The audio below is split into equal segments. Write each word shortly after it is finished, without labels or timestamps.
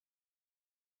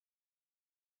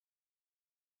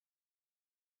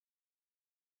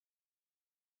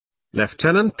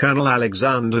Lieutenant Colonel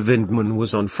Alexander Vindman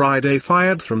was on Friday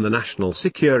fired from the National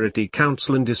Security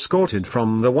Council and escorted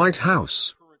from the White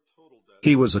House.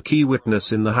 He was a key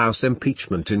witness in the House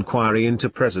impeachment inquiry into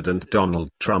President Donald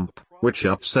Trump, which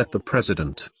upset the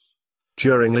president.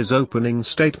 During his opening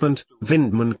statement,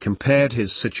 Vindman compared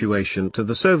his situation to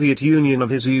the Soviet Union of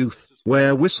his youth,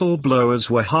 where whistleblowers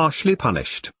were harshly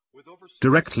punished.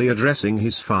 Directly addressing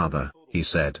his father, he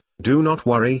said, "Do not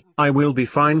worry, I will be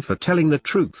fine for telling the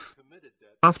truth."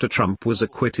 After Trump was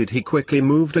acquitted, he quickly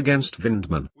moved against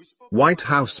Vindman. White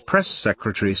House Press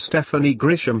Secretary Stephanie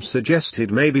Grisham suggested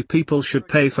maybe people should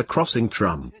pay for crossing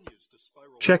Trump.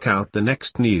 Check out the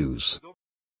next news.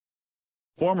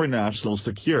 Former National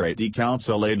Security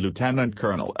Council aide Lieutenant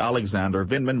Colonel Alexander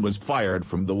Vindman was fired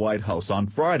from the White House on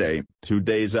Friday, 2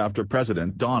 days after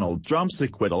President Donald Trump's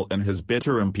acquittal in his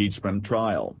bitter impeachment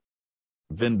trial.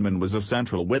 Vindman was a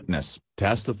central witness,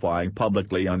 testifying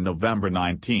publicly on November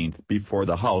 19 before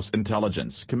the House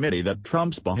Intelligence Committee that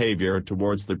Trump's behavior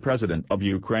towards the president of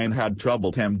Ukraine had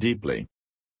troubled him deeply.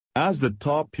 As the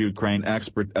top Ukraine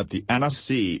expert at the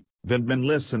NSC, Vindman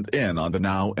listened in on the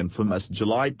now infamous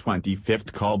July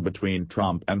 25 call between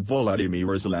Trump and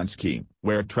Volodymyr Zelensky,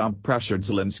 where Trump pressured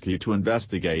Zelensky to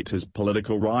investigate his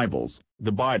political rivals,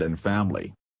 the Biden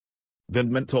family.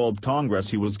 Vindman told Congress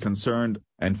he was concerned,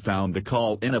 and found the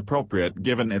call inappropriate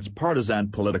given its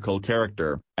partisan political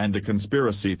character, and the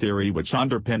conspiracy theory which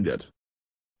underpinned it.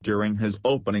 During his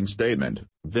opening statement,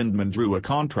 Vindman drew a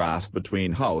contrast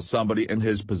between how somebody in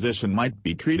his position might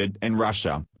be treated in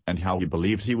Russia, and how he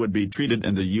believed he would be treated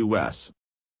in the U.S.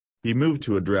 He moved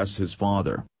to address his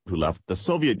father, who left the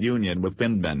Soviet Union with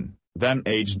Vindman, then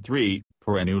aged 3,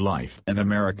 for a new life in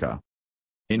America.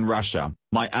 In Russia,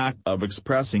 my act of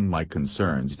expressing my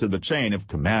concerns to the chain of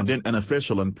command in an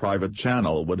official and private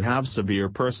channel would have severe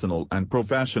personal and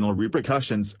professional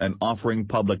repercussions, and offering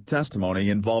public testimony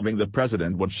involving the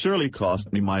president would surely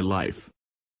cost me my life.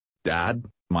 Dad,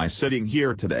 my sitting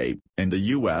here today, in the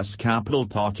U.S. Capitol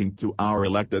talking to our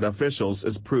elected officials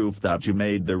is proof that you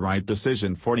made the right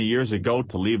decision 40 years ago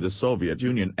to leave the Soviet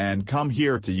Union and come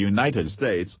here to United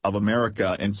States of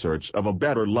America in search of a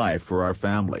better life for our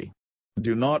family.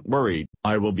 Do not worry,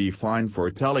 I will be fine for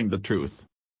telling the truth.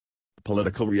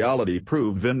 Political reality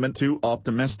proved Vindman too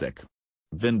optimistic.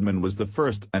 Vindman was the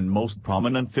first and most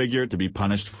prominent figure to be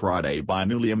punished Friday by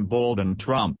newly emboldened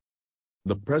Trump.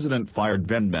 The president fired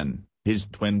Vindman, his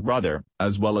twin brother,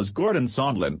 as well as Gordon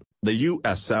Sondland, the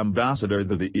U.S. ambassador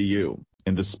to the EU,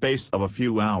 in the space of a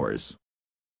few hours.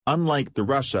 Unlike the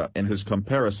Russia in his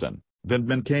comparison,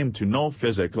 Vindman came to no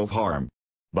physical harm.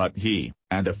 But he,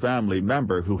 and a family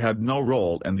member who had no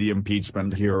role in the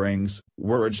impeachment hearings,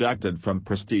 were ejected from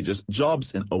prestigious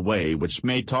jobs in a way which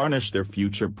may tarnish their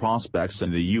future prospects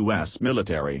in the U.S.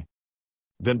 military.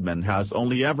 Vindman has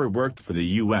only ever worked for the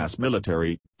U.S.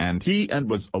 military, and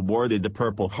was awarded the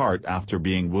Purple Heart after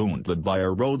being wounded by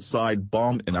a roadside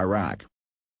bomb in Iraq.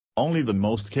 Only the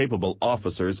most capable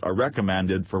officers are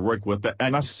recommended for work with the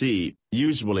NSC,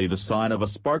 usually the sign of a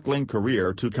sparkling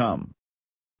career to come.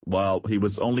 While he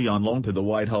was only on loan to the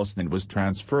White House and was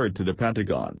transferred to the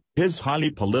Pentagon, his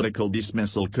highly political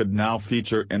dismissal could now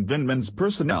feature in Vindman's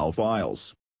personnel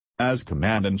files. As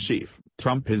Command-in-Chief,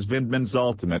 Trump is Vindman's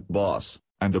ultimate boss,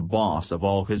 and the boss of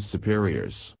all his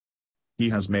superiors. He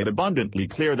has made abundantly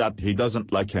clear that he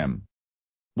doesn't like him.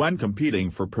 When competing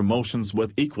for promotions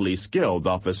with equally skilled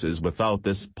offices without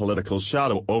this political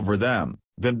shadow over them,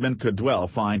 Vindman could well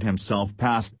find himself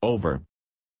passed over.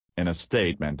 In a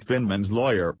statement, Vindman's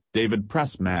lawyer, David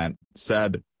Pressman,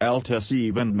 said, "LTC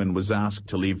Vindman was asked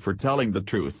to leave for telling the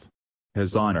truth.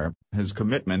 His honor, his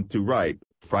commitment to right,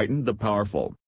 frightened the powerful,